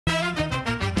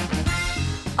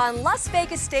On Las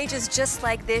Vegas stages just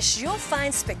like this, you'll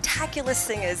find spectacular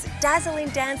singers, dazzling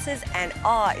dances, and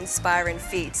awe-inspiring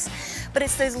feats. But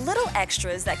it's those little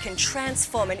extras that can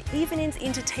transform an evening's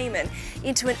entertainment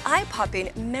into an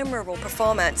eye-popping, memorable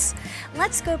performance.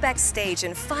 Let's go backstage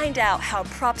and find out how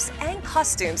props and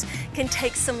costumes can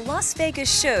take some Las Vegas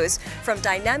shows from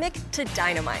dynamic to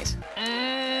dynamite.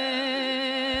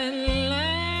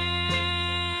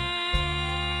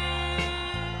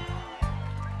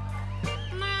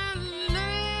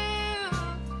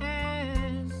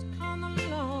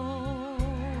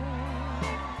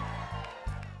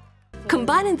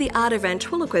 Combining the art of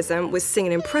ventriloquism with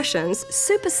singing impressions,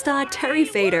 superstar Tery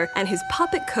Fator and his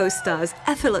puppet co-stars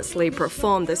effortlessly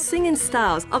perform the singing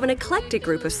styles of an eclectic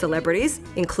group of celebrities,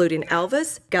 including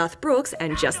Elvis, Garth Brooks,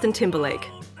 and Justin Timberlake.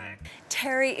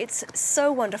 Tery, it's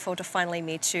so wonderful to finally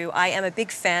meet you. I am a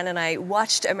big fan and I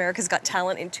watched America's Got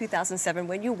Talent in 2007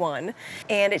 when you won.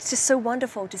 And it's just so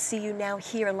wonderful to see you now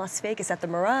here in Las Vegas at the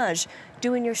Mirage,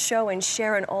 doing your show and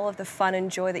sharing all of the fun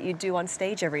and joy that you do on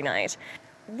stage every night.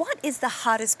 What is the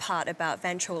hardest part about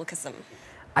ventriloquism?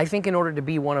 I think in order to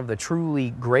be one of the truly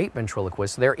great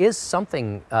ventriloquists, there is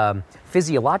something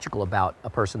physiological about a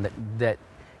person that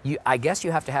I guess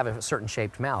you have to have a certain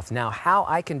shaped mouth. Now, how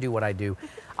I can do what I do,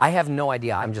 I have no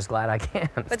idea. I'm just glad I can.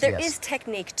 But there is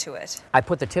technique to it. I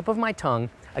put the tip of my tongue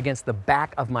against the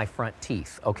back of my front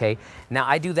teeth, okay? Now,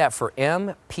 I do that for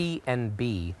M, P, and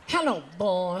B. Hello,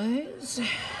 boys.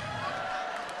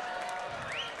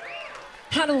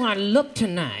 How do I look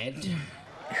tonight?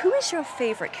 Who is your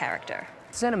favorite character?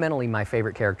 Sentimentally, my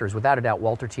favorite character is without a doubt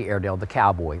Walter T. Airedale, the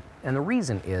cowboy. And the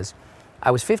reason is, I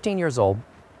was 15 years old.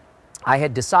 I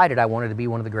had decided I wanted to be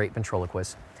one of the great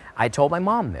ventriloquists. I told my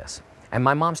mom this, and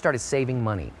my mom started saving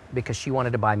money because she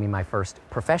wanted to buy me my first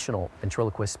professional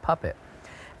ventriloquist puppet.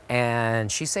 And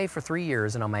she saved for 3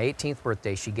 years, and on my 18th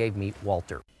birthday, she gave me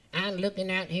Walter. I'm looking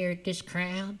out here at this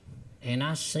crowd, and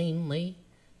I seen me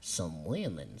some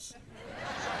women's.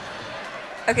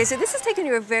 Okay, so this has taken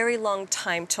you a very long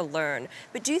time to learn,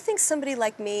 but do you think somebody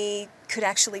like me could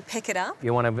actually pick it up?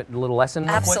 You want a little lesson?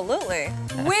 Absolutely.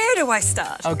 Where do I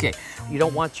start? Okay, you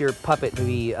don't want your puppet to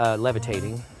be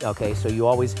levitating, okay, so you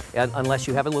always, unless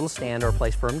you have a little stand or a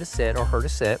place for him to sit or her to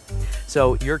sit.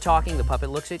 So you're talking, the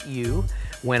puppet looks at you.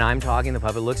 When I'm talking, the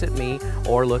puppet looks at me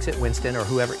or looks at Winston or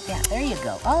whoever. Yeah, there you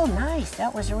go. Oh, nice.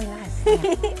 That was really nice.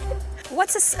 Yeah.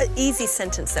 What's an easy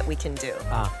sentence that we can do?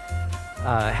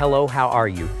 Hello, how are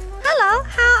you? Hello,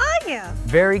 how are you?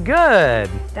 Very good.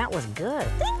 That was good.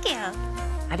 Thank you.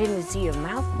 I didn't see your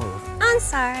mouth move. I'm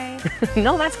sorry.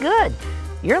 No, that's good.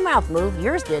 Your mouth moved,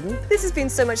 yours didn't. This has been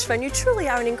so much fun. You truly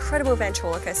are an incredible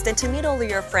ventriloquist, and to meet all of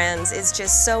your friends is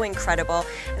just so incredible.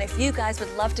 And if you guys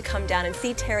would love to come down and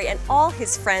see Tery and all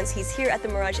his friends, he's here at the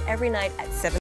Mirage every night at 7.